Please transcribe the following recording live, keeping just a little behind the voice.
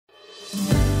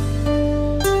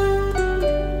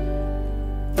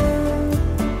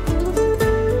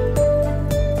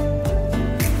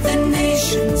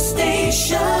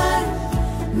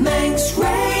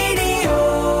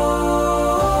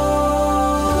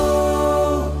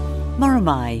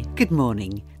Moramai, good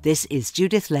morning. This is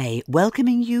Judith Lay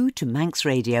welcoming you to Manx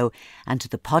Radio and to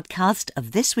the podcast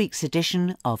of this week's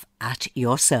edition of At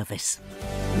Your Service.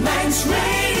 Manx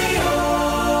Radio!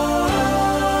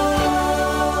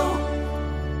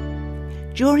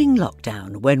 During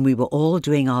lockdown, when we were all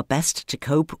doing our best to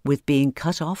cope with being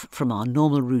cut off from our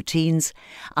normal routines,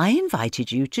 I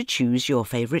invited you to choose your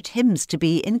favourite hymns to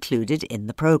be included in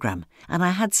the programme, and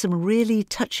I had some really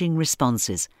touching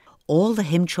responses. All the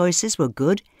hymn choices were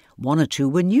good, one or two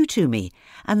were new to me,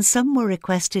 and some were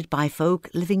requested by folk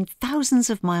living thousands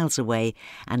of miles away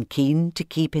and keen to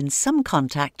keep in some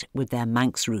contact with their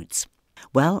Manx roots.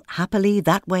 Well, happily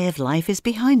that way of life is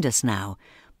behind us now,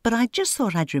 but I just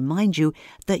thought I'd remind you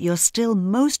that you're still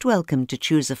most welcome to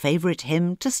choose a favourite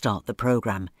hymn to start the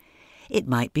programme. It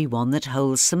might be one that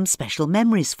holds some special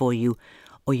memories for you,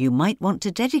 or you might want to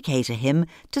dedicate a hymn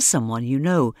to someone you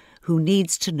know who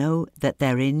needs to know that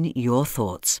they're in your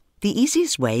thoughts. The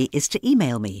easiest way is to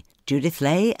email me,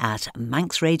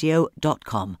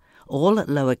 judithlay@manxradio.com, all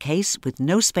lowercase with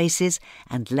no spaces,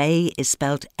 and Lay is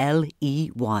spelt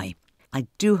L-E-Y. I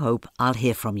do hope I'll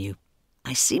hear from you.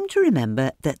 I seem to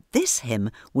remember that this hymn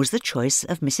was the choice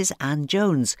of Mrs. Anne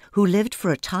Jones, who lived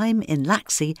for a time in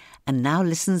Laxey and now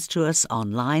listens to us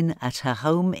online at her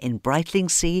home in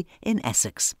Brightlingsea in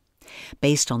Essex.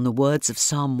 Based on the words of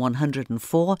Psalm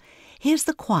 104, here's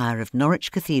the choir of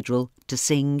Norwich Cathedral to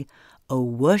sing, "O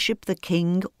worship the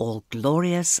King, all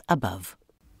glorious above."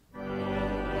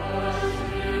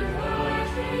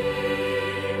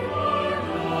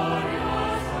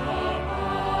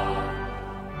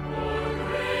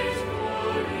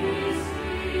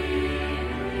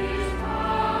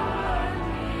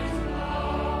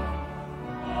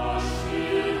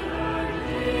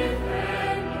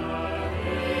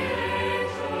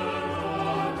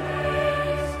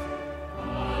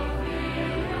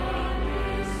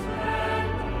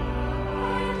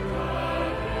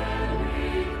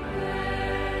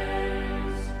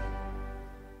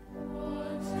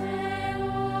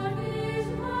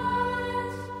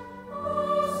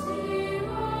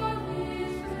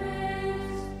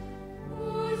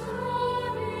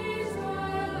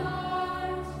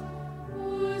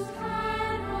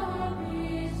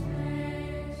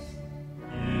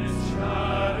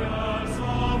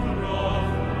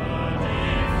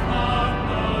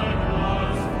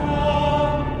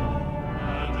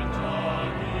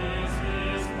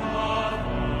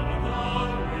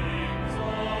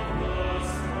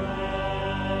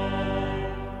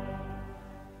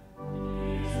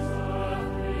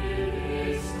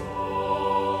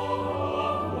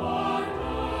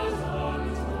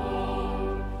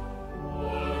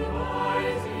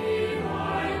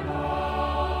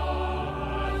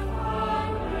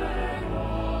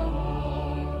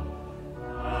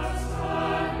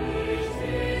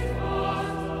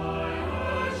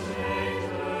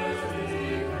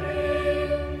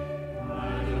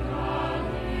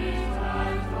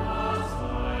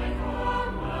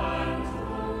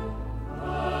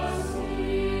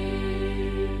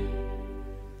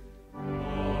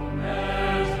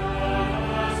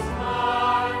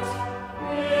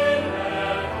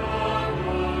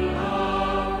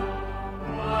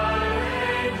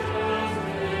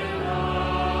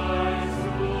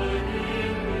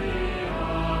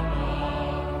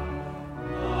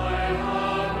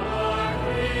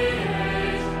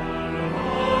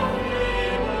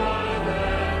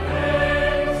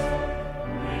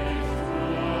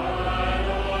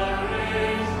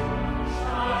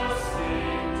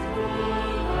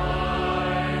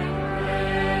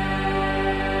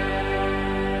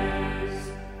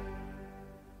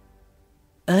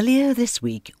 Earlier this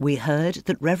week, we heard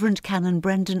that Rev'd Canon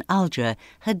Brendan Alger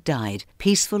had died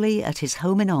peacefully at his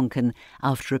home in Onchan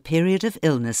after a period of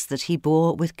illness that he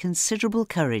bore with considerable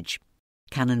courage.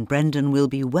 Canon Brendan will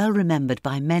be well remembered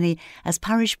by many as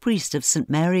parish priest of St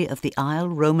Mary of the Isle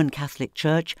Roman Catholic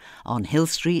Church on Hill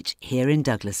Street here in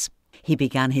Douglas. He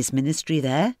began his ministry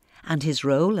there and his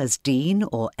role as Dean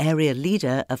or Area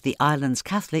Leader of the island's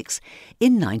Catholics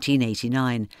in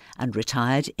 1989 and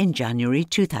retired in January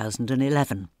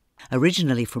 2011.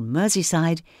 Originally from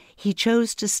Merseyside, he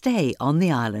chose to stay on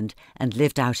the island and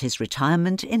lived out his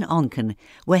retirement in Onchan,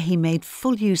 where he made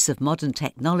full use of modern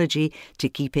technology to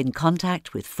keep in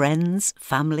contact with friends,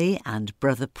 family and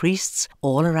brother priests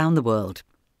all around the world.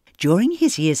 During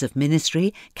his years of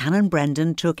ministry, Canon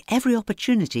Brendan took every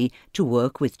opportunity to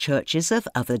work with churches of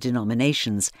other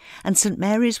denominations, and St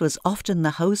Mary's was often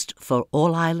the host for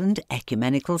all-island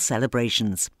ecumenical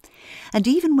celebrations. And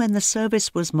even when the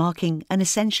service was marking an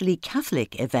essentially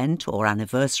Catholic event or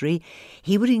anniversary,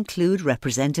 he would include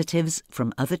representatives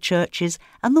from other churches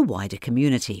and the wider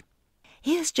community.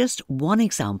 Here's just one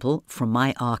example from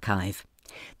my archive.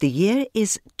 The year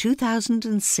is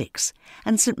 2006,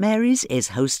 and St Mary's is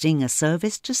hosting a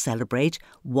service to celebrate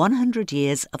 100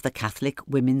 years of the Catholic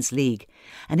Women's League,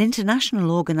 an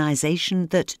international organisation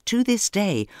that to this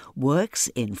day works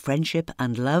in friendship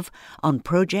and love on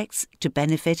projects to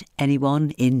benefit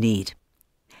anyone in need.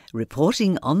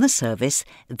 Reporting on the service,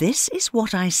 this is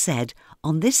what I said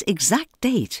on this exact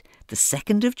date, the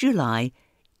 2nd of July,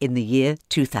 in the year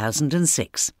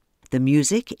 2006. The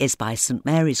music is by St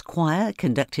Mary's Choir,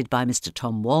 conducted by Mr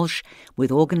Tom Walsh,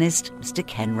 with organist Mr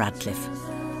Ken Radcliffe.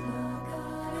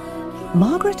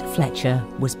 Margaret Fletcher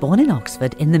was born in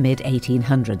Oxford in the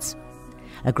mid-1800s.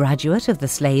 A graduate of the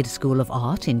Slade School of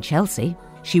Art in Chelsea,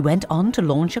 she went on to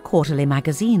launch a quarterly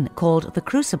magazine called The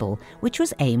Crucible, which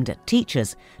was aimed at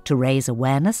teachers to raise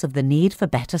awareness of the need for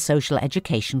better social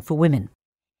education for women.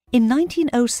 In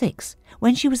 1906,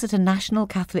 when she was at a national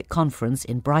Catholic conference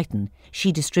in Brighton,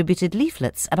 she distributed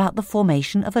leaflets about the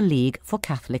formation of a League for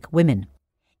Catholic Women.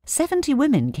 70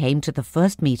 women came to the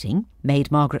first meeting,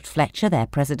 made Margaret Fletcher their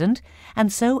president,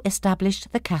 and so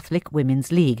established the Catholic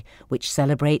Women's League, which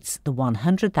celebrates the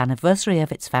 100th anniversary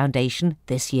of its foundation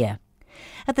this year.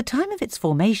 At the time of its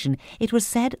formation, it was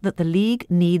said that the League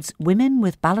needs women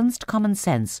with balanced common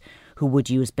sense who would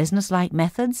use businesslike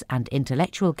methods and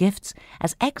intellectual gifts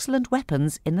as excellent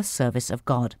weapons in the service of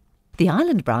God. The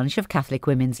Ireland branch of Catholic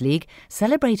Women's League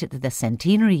celebrated the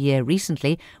centenary year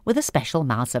recently with a special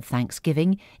Mass of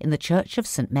Thanksgiving in the Church of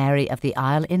St Mary of the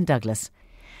Isle in Douglas.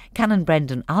 Canon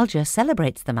Brendan Alger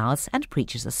celebrates the Mass and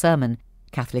preaches a sermon.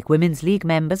 Catholic Women's League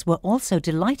members were also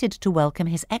delighted to welcome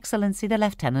His Excellency the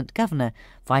Lieutenant Governor,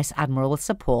 Vice Admiral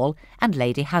Sir Paul and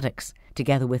Lady Haddocks,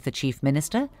 together with the Chief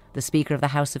Minister, the Speaker of the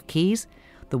House of Keys,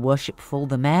 the Worshipful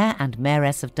the Mayor and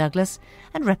Mayoress of Douglas,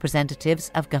 and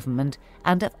representatives of government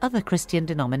and of other Christian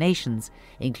denominations,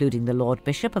 including the Lord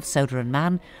Bishop of Soder and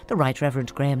Man, the Right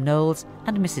Reverend Graham Knowles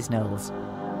and Mrs Knowles.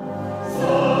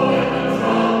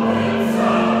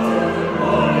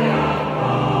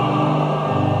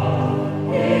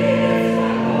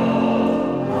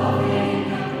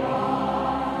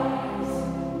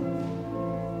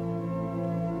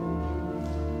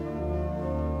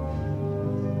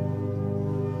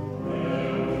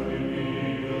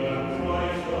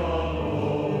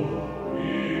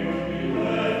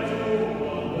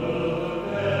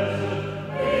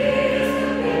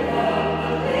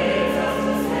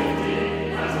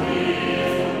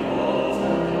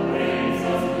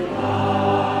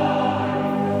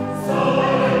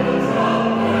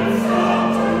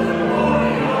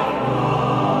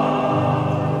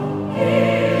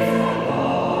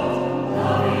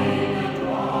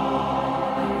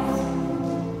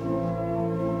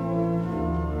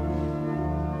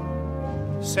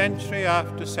 Century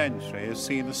after century has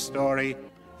seen a story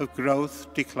of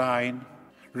growth, decline,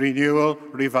 renewal,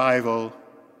 revival,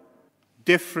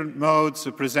 different modes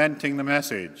of presenting the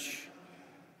message,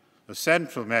 the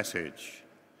central message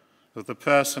of the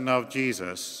person of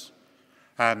Jesus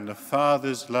and the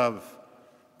Father's love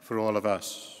for all of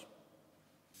us.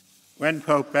 When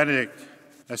Pope Benedict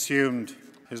assumed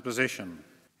his position,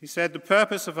 he said, "The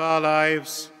purpose of our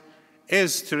lives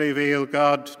is to reveal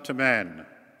God to men.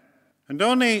 And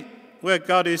only where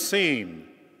God is seen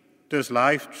does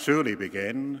life truly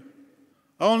begin.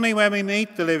 Only when we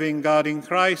meet the living God in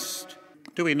Christ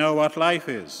do we know what life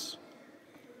is.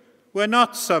 We're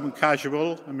not some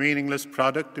casual and meaningless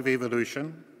product of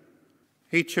evolution.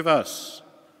 Each of us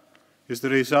is the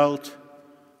result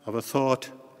of a thought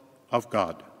of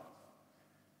God.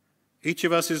 Each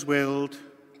of us is willed,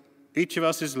 each of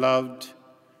us is loved,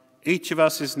 each of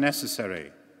us is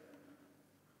necessary.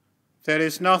 There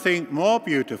is nothing more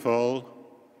beautiful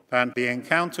than the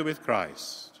encounter with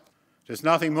Christ. There's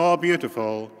nothing more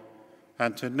beautiful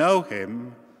than to know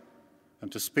him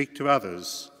and to speak to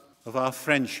others of our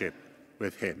friendship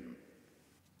with him.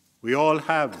 We all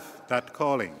have that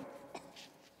calling,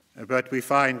 but we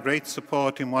find great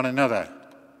support in one another.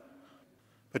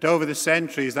 But over the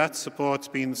centuries, that support's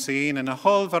been seen in a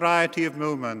whole variety of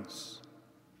movements.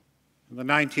 In the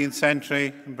 19th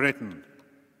century in Britain,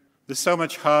 there's so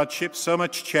much hardship, so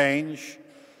much change,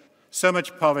 so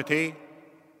much poverty,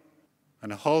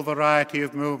 and a whole variety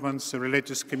of movements of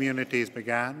religious communities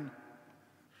began.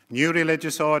 New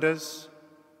religious orders,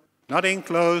 not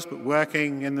enclosed but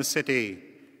working in the city,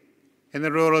 in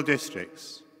the rural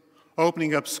districts,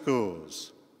 opening up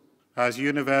schools as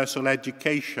universal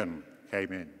education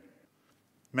came in.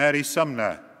 Mary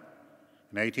Sumner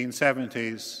in the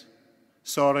 1870s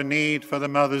saw a need for the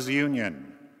Mothers'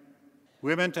 Union,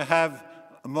 women to have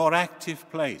a more active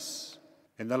place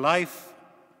in the life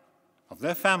of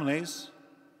their families,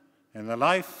 in the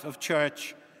life of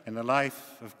church, in the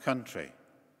life of country.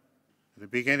 At the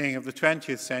beginning of the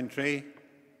 20th century,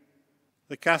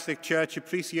 the Catholic Church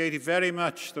appreciated very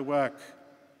much the work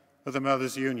of the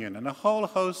Mothers' Union, and a whole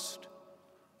host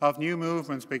of new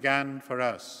movements began for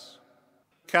us.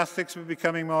 Catholics were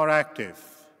becoming more active.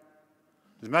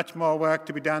 There's much more work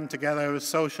to be done together of a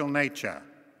social nature.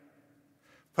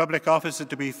 Public offices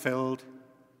to be filled,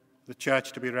 the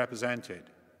church to be represented.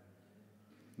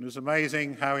 And it was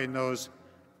amazing how in those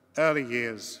early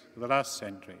years of the last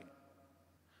century,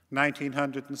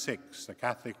 1906, the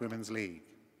Catholic Women's League,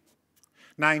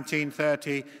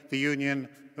 1930, the Union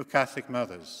of Catholic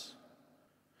Mothers,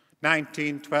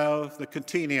 1912, the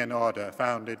Continian Order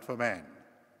founded for men,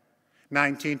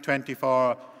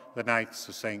 1924, the Knights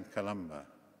of St. Columba.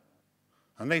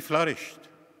 And they flourished.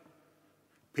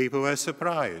 People were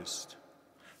surprised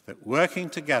that working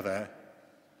together,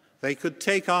 they could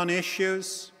take on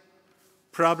issues,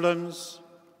 problems,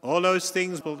 all those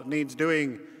things that needs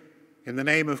doing in the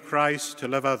name of Christ to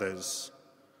love others.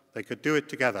 They could do it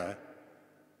together,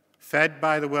 fed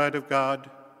by the Word of God,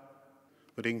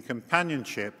 but in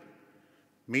companionship,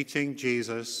 meeting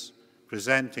Jesus,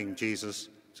 presenting Jesus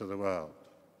to the world.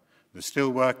 There's still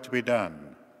work to be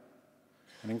done.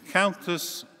 And in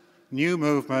countless new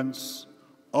movements,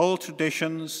 old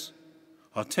traditions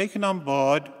are taken on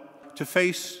board to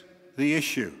face the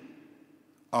issue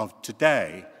of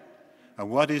today and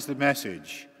what is the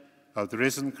message of the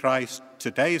risen Christ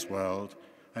today's world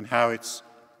and how it's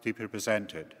to be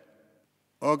presented.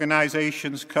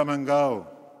 Organizations come and go,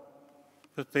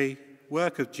 but the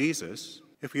work of Jesus,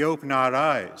 if we open our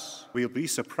eyes, we'll be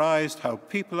surprised how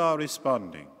people are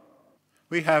responding.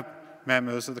 We have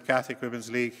members of the Catholic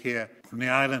Women's League here from the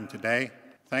island today.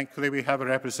 Thankfully, we have a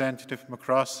representative from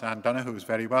across Andonna who is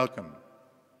very welcome.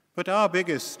 But our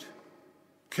biggest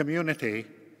community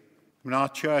in our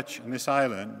church in this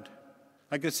island,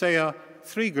 I could say, are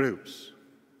three groups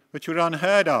which were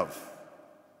unheard of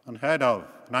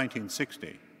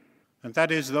 1960. And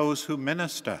that is those who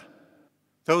minister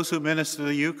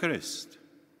the Eucharist,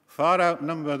 far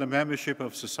outnumber the membership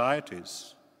of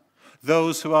societies,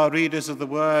 those who are readers of the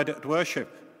Word at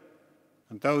worship,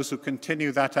 and those who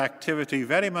continue that activity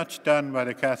very much done by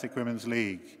the Catholic Women's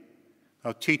League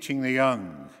of teaching the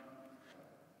young.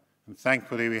 And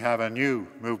thankfully we have a new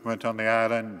movement on the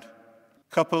island,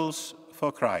 Couples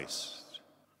for Christ,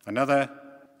 another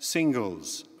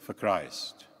Singles for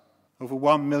Christ. Over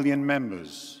 1 million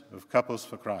members of Couples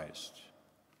for Christ,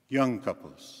 young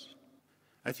couples.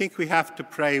 I think we have to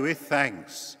pray with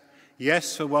thanks,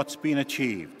 yes, for what's been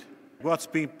achieved, what's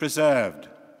been preserved,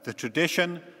 the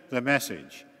tradition, the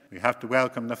message. We have to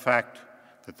welcome the fact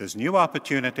that there's new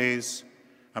opportunities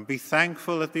and be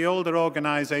thankful that the older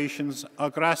organizations are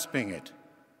grasping it,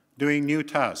 doing new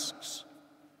tasks.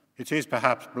 It is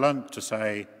perhaps blunt to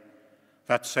say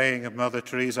that saying of Mother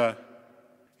Teresa,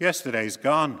 yesterday's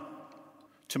gone,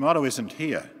 tomorrow isn't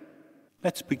here.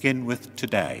 Let's begin with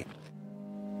today.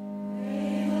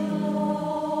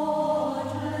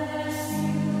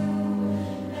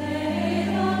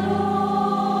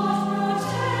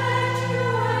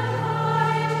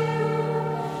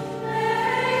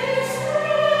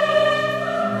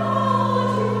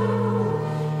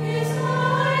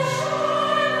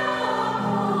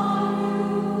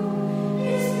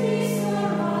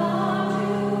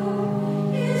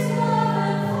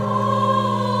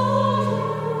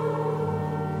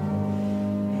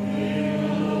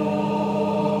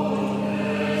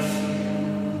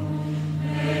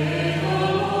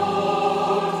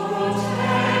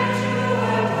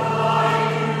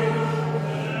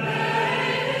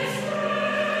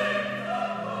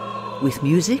 With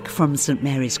music from St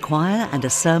Mary's Choir and a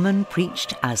sermon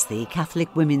preached as the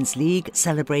Catholic Women's League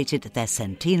celebrated their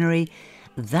centenary,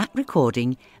 that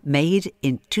recording, made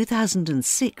in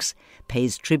 2006,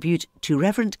 pays tribute to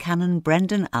Rev'd Canon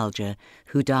Brendan Alger,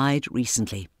 who died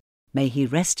recently. May he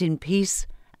rest in peace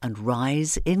and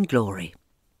rise in glory.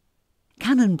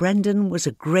 Canon Brendan was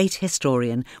a great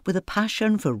historian with a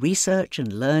passion for research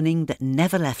and learning that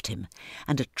never left him,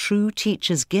 and a true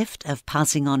teacher's gift of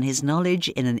passing on his knowledge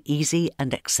in an easy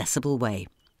and accessible way.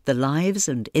 The lives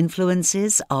and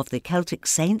influences of the Celtic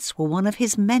saints were one of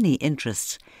his many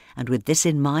interests, and with this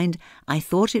in mind, I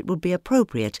thought it would be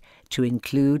appropriate to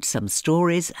include some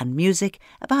stories and music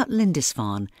about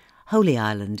Lindisfarne, Holy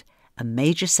Island, a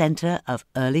major centre of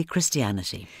early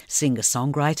Christianity.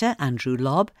 Singer-songwriter Andrew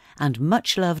Lobb and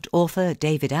much-loved author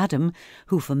David Adam,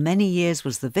 who for many years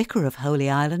was the vicar of Holy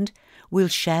Island, will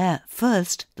share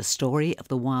first the story of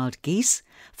the wild geese,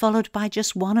 followed by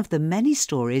just one of the many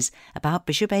stories about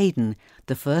Bishop Aidan,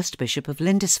 the first bishop of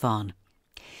Lindisfarne.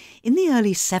 In the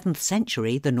early 7th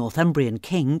century, the Northumbrian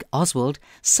king, Oswald,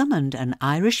 summoned an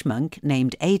Irish monk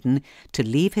named Aidan to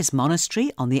leave his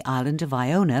monastery on the island of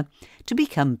Iona to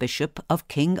become bishop of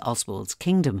King Oswald's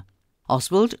kingdom.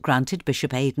 Oswald granted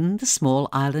Bishop Aidan the small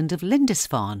island of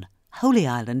Lindisfarne, Holy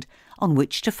Island, on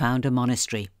which to found a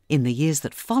monastery. In the years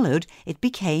that followed, it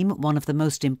became one of the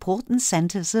most important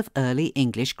centres of early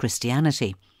English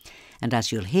Christianity. And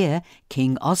as you'll hear,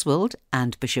 King Oswald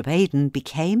and Bishop Aidan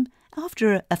became,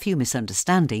 after a few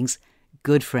misunderstandings,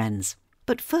 good friends.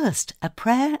 But first, a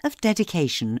prayer of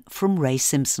dedication from Ray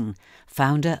Simpson,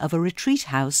 founder of a retreat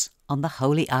house on the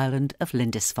holy island of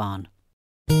Lindisfarne.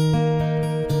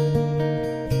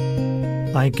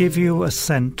 I give you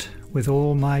assent with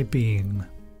all my being.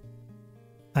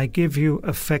 I give you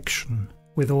affection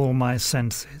with all my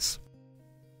senses.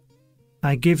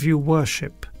 I give you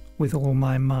worship with all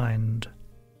my mind.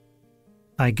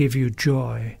 I give you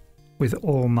joy with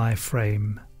all my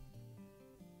frame.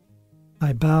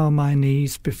 I bow my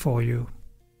knees before you.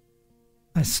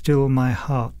 I still my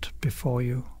heart before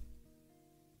you.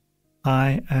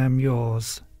 I am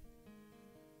yours,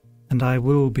 and I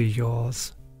will be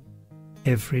yours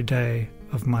every day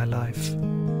of my life.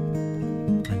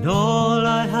 And all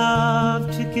I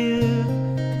have to give,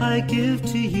 I give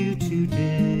to you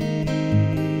today.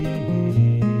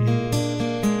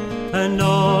 And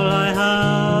all I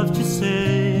have to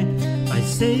say, I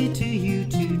say to you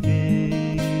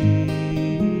today.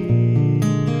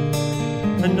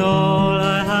 And all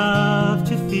I have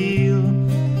to feel,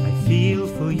 I feel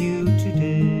for you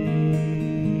today.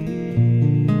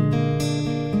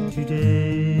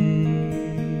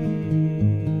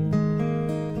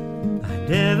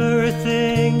 And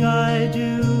everything I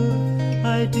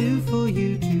do for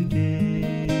you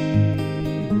today.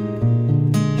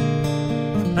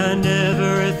 And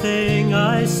everything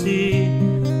I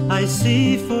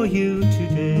see for you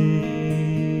today.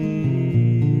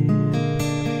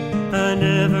 And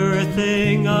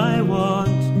everything I want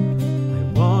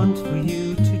for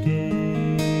you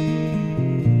today.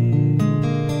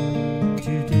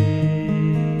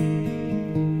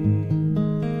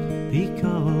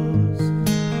 Because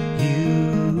you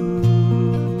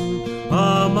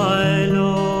are my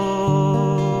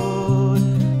Lord.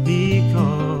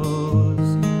 Because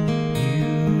you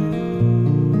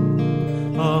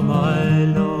are my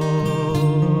Lord.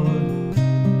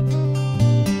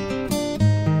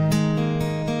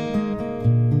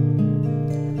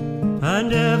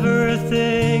 And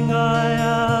everything I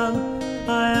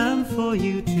am for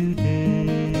you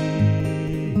today.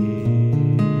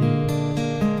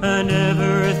 And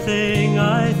everything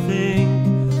I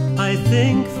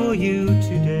think for you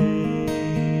today.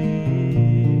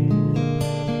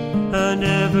 And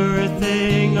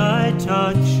everything I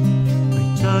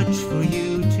touch for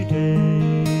you today.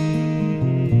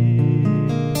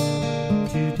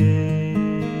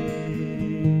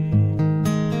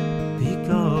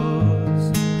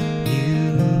 Because you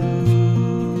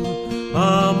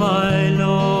are my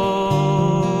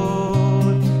Lord.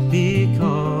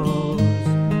 Because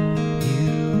you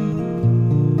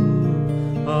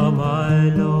are my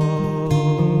Lord.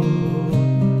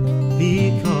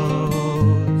 Because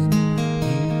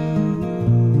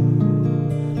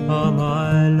you are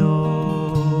my Lord.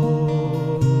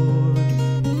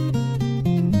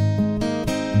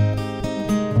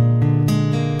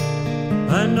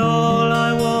 And all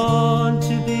I want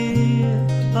to be,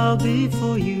 I'll be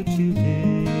for you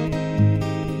today.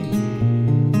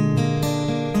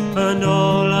 And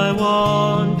all I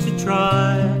want to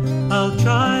try, I'll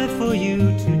try for you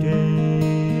today.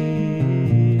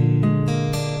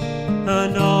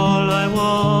 And all I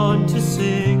want to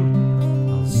sing,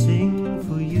 I'll sing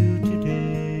for you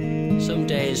today. Some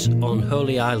days on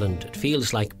Holy Island it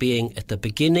feels like being at the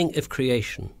beginning of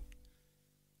creation.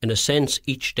 In a sense,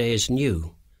 each day is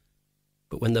new.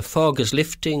 But when the fog is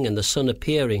lifting and the sun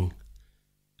appearing,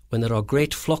 when there are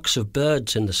great flocks of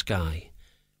birds in the sky,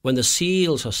 when the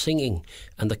seals are singing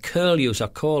and the curlews are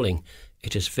calling,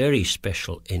 it is very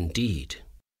special indeed.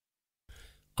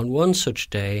 On one such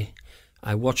day,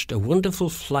 I watched a wonderful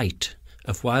flight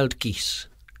of wild geese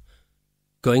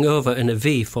going over in a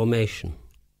V formation.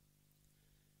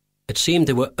 It seemed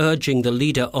they were urging the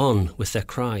leader on with their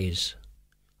cries.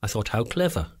 I thought, how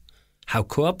clever, how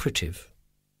cooperative.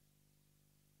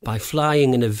 By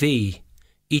flying in a V,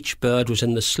 each bird was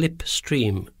in the slip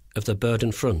stream of the bird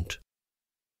in front.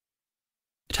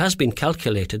 It has been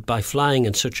calculated by flying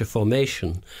in such a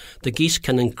formation, the geese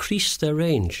can increase their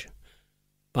range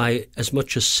by as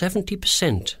much as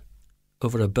 70%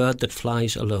 over a bird that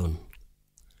flies alone.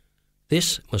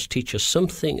 This must teach us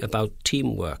something about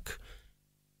teamwork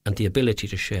and the ability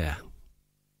to share.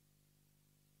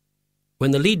 When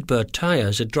the lead bird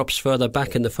tires, it drops further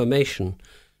back in the formation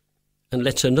and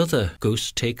lets another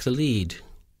goose take the lead.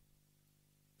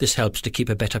 This helps to keep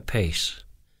a better pace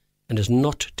and is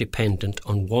not dependent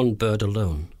on one bird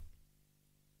alone.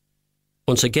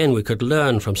 Once again, we could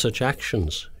learn from such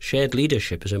actions. Shared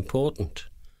leadership is important.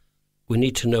 We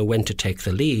need to know when to take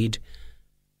the lead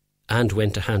and when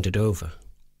to hand it over.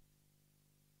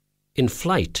 In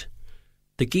flight,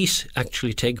 the geese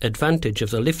actually take advantage of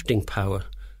the lifting power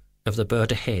of the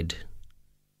bird ahead.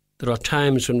 There are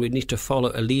times when we need to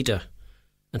follow a leader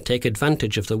and take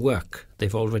advantage of the work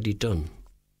they've already done.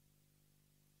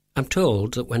 I'm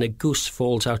told that when a goose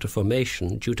falls out of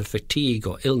formation due to fatigue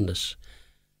or illness,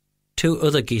 2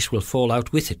 other geese will fall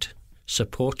out with it,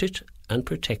 support it and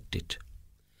protect it.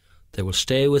 They will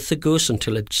stay with the goose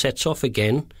until it sets off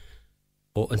again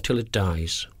or until it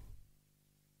dies.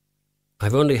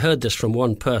 I've only heard this from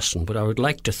one person, but I would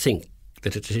like to think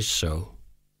that it is so.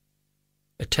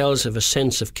 It tells of a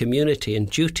sense of community and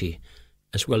duty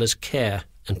as well as care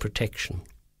and protection.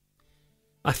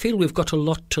 I feel we've got a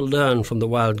lot to learn from the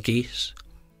wild geese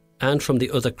and from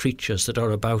the other creatures that are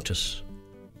about us.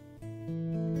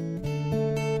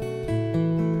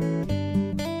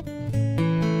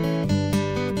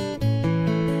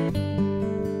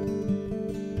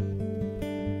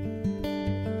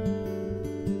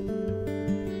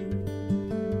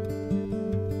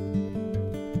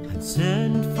 And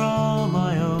sent from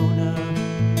my owner,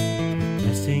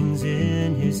 blessings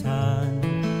in his hand.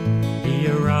 He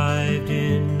arrived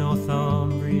in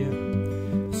Northumbria,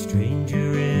 a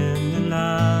stranger in the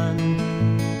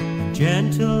land,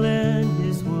 gentle in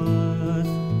his worth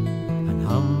and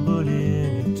humble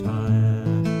in attire.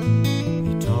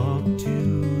 He talked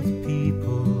to the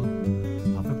people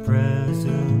of a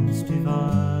presence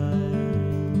divine.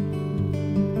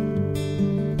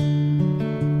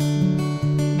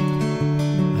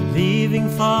 And leaving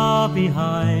far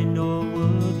behind all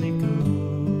worldly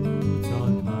goods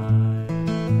on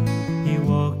high, he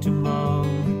walked among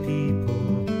the people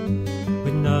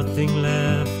with nothing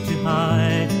left to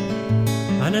hide,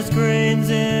 and as grains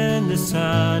in the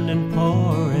sand and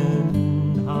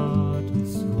pouring heart and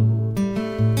soul,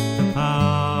 the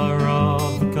power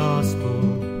of the gospel,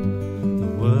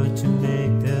 the word to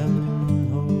make them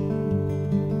whole.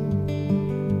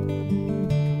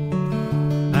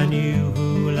 And you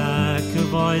who lack a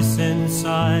voice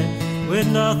inside, with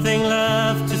nothing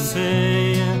left to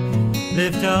say,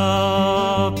 lift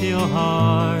up your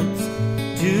hearts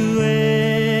to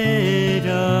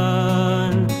Aidan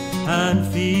and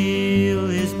feel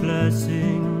his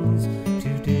blessings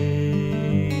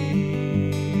today.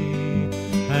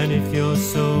 And if your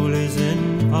soul is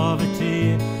in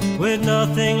poverty, with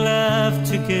nothing left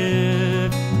to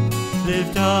give,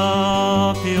 lift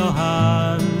up your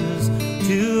hands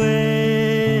to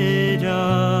Aidan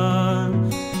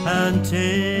and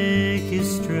take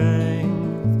his strength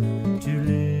to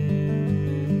live.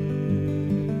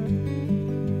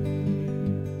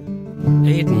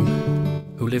 Aidan,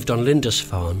 who lived on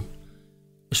Lindisfarne,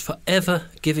 was forever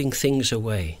giving things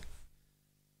away.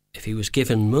 If he was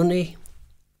given money,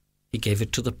 he gave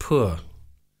it to the poor,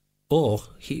 or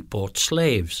he bought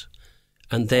slaves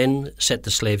and then set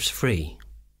the slaves free.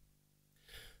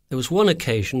 There was one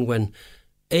occasion when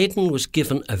Aidan was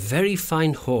given a very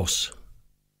fine horse.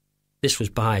 This was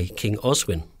by King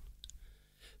Oswin.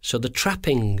 So the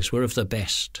trappings were of the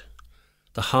best.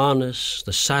 The harness,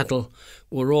 the saddle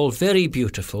were all very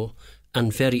beautiful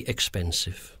and very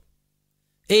expensive.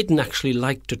 Aidan actually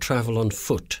liked to travel on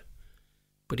foot,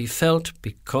 but he felt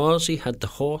because he had the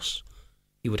horse,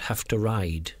 he would have to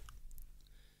ride.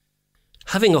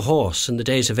 Having a horse in the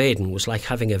days of Aidan was like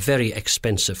having a very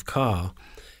expensive car,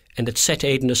 and it set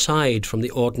Aidan aside from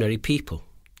the ordinary people,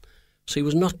 so he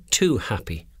was not too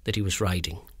happy that he was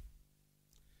riding.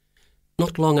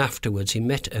 Not long afterwards he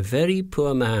met a very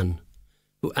poor man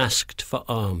who asked for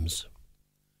alms.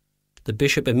 The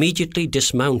bishop immediately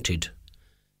dismounted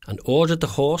and ordered the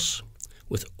horse,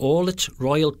 with all its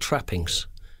royal trappings,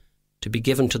 to be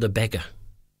given to the beggar.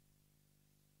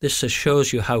 This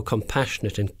shows you how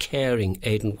compassionate and caring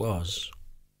Aidan was.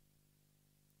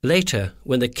 Later,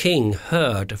 when the king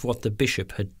heard of what the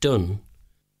bishop had done,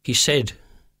 he said,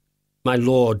 "My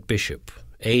lord bishop,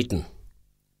 Aidan,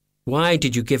 why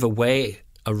did you give away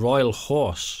a royal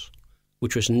horse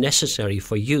which was necessary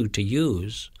for you to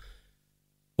use?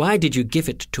 Why did you give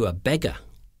it to a beggar?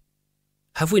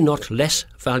 Have we not less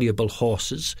valuable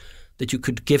horses that you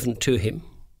could give to him?"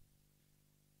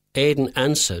 Aidan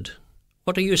answered,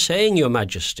 "What are you saying, your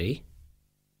majesty?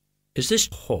 Is this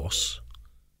horse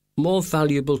more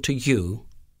valuable to you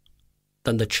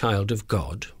than the child of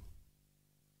God?"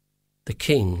 The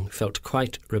king felt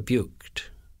quite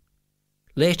rebuked.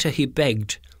 Later he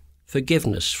begged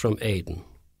forgiveness from Aidan.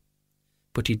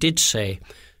 But he did say,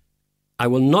 "I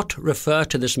will not refer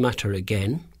to this matter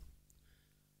again,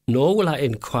 nor will I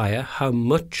inquire how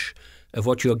much of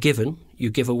what you're given you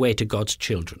give away to God's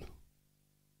children."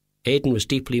 Aidan was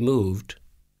deeply moved.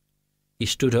 He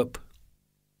stood up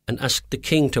and asked the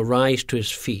king to rise to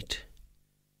his feet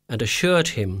and assured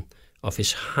him of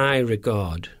his high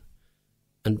regard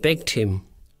and begged him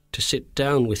to sit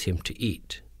down with him to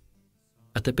eat.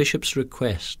 At the bishop's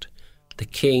request, the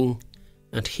king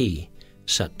and he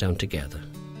sat down together.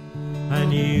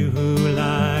 And you who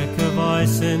lack a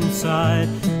voice inside,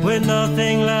 with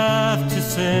nothing left to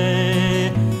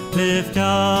say, lift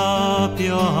up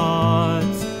your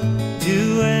hearts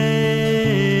to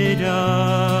Aidan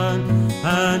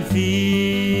and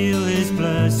feel his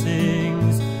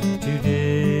blessings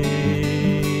today.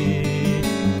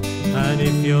 And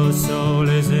if your soul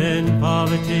is in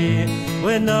poverty,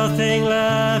 with nothing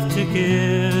left to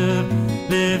give,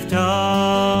 lift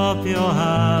up your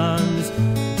hands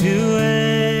to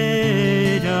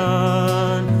Aidan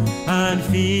and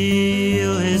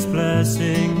feel his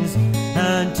blessings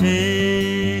and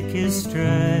take his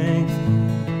strength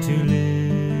to live.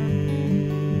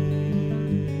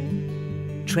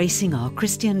 Tracing our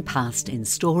Christian past in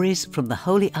stories from the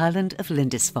holy island of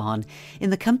Lindisfarne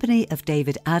in the company of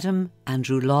David Adam,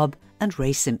 Andrew Lobb and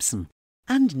Ray Simpson.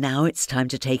 And now it's time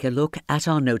to take a look at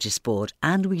our notice board,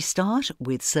 and we start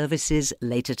with services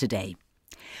later today.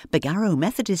 Bagarrow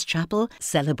Methodist Chapel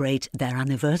celebrate their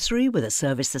anniversary with a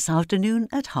service this afternoon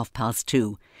at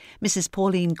 2:30. Mrs.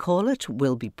 Pauline Corlett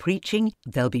will be preaching.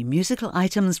 There'll be musical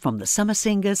items from the summer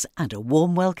singers and a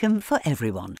warm welcome for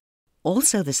everyone.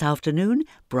 Also this afternoon,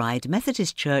 Bride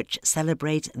Methodist Church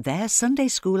celebrate their Sunday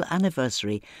school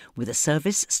anniversary with a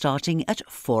service starting at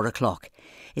 4 o'clock.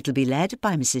 It'll be led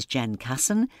by Mrs. Jen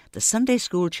Casson. The Sunday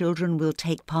school children will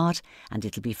take part and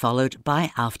it'll be followed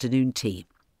by afternoon tea.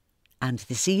 And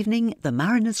this evening, the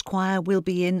Mariners Choir will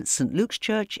be in St Luke's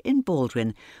Church in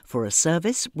Baldwin for a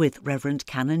service with Reverend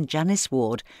Canon Janice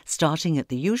Ward, starting at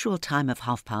the usual time of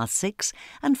 6:30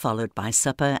 and followed by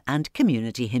supper and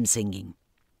community hymn singing.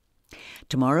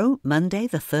 Tomorrow, Monday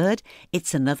the 3rd,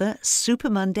 it's another Super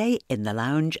Monday in the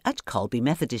lounge at Colby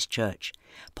Methodist Church.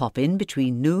 Pop in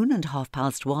between noon and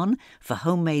 1:30 for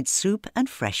homemade soup and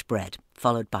fresh bread,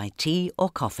 followed by tea or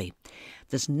coffee.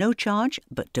 There's no charge,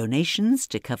 but donations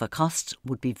to cover costs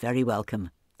would be very welcome.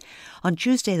 On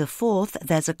Tuesday the 4th,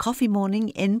 there's a coffee morning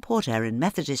in Port Erin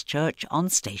Methodist Church on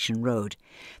Station Road.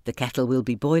 The kettle will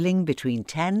be boiling between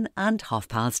 10 and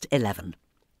 11:30.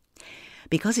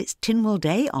 Because it's Tynwald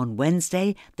Day on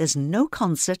Wednesday, there's no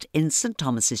concert in St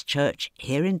Thomas's Church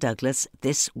here in Douglas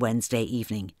this Wednesday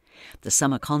evening. The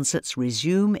summer concerts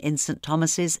resume in St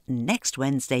Thomas's next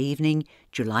Wednesday evening,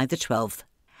 July the 12th.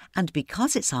 And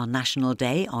because it's our National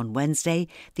Day on Wednesday,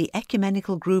 the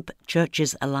ecumenical group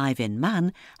Churches Alive in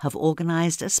Man have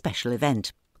organised a special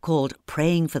event. Called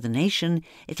Praying for the Nation,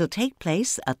 it'll take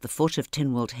place at the foot of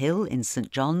Tynwald Hill in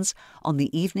St John's on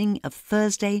the evening of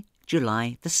Thursday,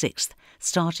 July the 6th,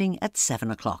 starting at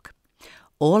 7 o'clock.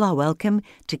 All are welcome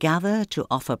to gather to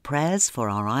offer prayers for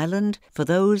our island, for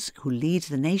those who lead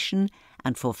the nation,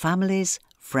 and for families,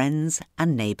 friends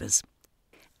and neighbours.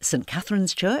 St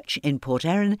Catherine's Church in Port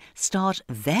Erin start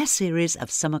their series of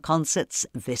summer concerts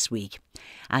this week.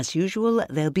 As usual,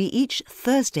 they'll be each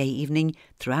Thursday evening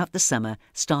throughout the summer,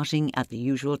 starting at the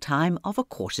usual time of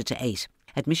 7:45.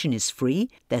 Admission is free.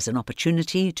 There's an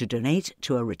opportunity to donate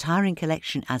to a retiring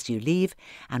collection as you leave,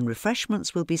 and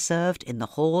refreshments will be served in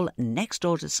the hall next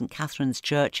door to St Catherine's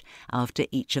Church after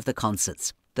each of the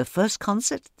concerts. The first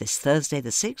concert, this Thursday the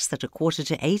 6th at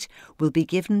 7:45, will be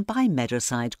given by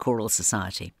Meadowside Choral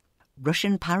Society.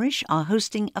 Rushen Parish are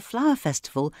hosting a flower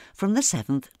festival from the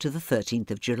 7th to the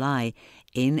 13th of July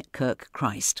in Kirk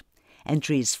Christ.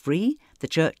 Entry is free, the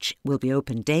church will be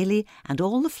open daily, and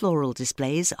all the floral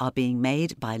displays are being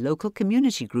made by local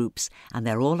community groups, and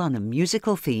they're all on a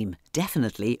musical theme.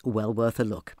 Definitely well worth a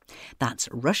look. That's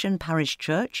Rushen Parish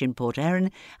Church in Port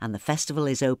Erin, and the festival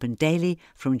is open daily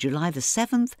from July the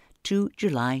 7th to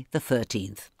July the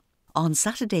 13th. On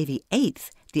Saturday the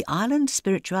 8th, the Island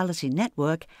Spirituality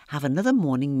Network have another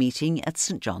morning meeting at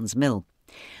St John's Mill.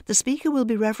 The speaker will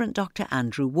be Reverend Dr.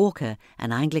 Andrew Walker,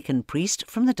 an Anglican priest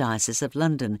from the Diocese of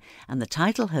London, and the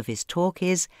title of his talk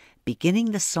is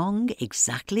Beginning the Song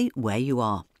Exactly Where You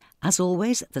Are. As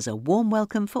always, there's a warm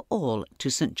welcome for all to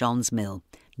St John's Mill.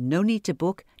 No need to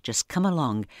book, just come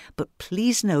along. But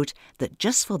please note that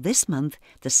just for this month,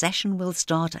 the session will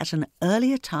start at an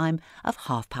earlier time of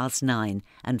 9:30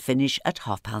 and finish at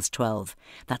 12:30.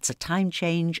 That's a time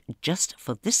change just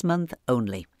for this month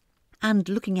only. And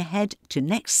looking ahead to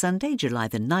next Sunday, July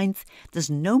the 9th, there's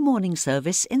no morning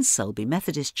service in Sulby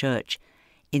Methodist Church.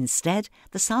 Instead,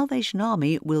 the Salvation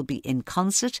Army will be in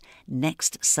concert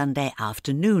next Sunday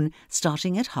afternoon,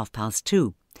 starting at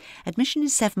 2:30. Admission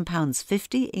is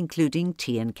 £7.50, including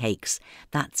tea and cakes.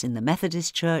 That's in the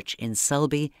Methodist Church in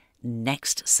Sulby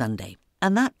next Sunday.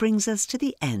 And that brings us to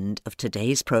the end of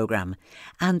today's programme.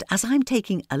 And as I'm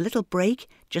taking a little break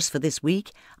just for this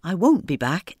week, I won't be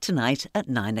back tonight at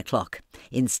 9 o'clock.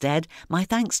 Instead, my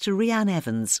thanks to Rhiann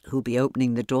Evans, who'll be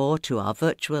opening the door to our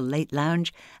virtual late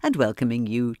lounge and welcoming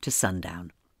you to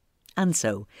sundown. And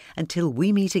so, until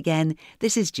we meet again,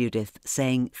 this is Judith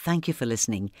saying thank you for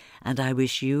listening, and I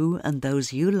wish you and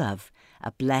those you love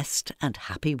a blessed and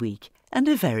happy week and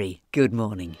a very good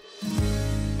morning.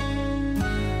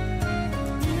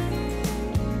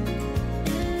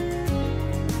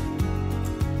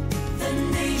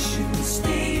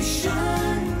 Station,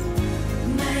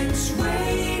 Man's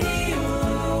Radio.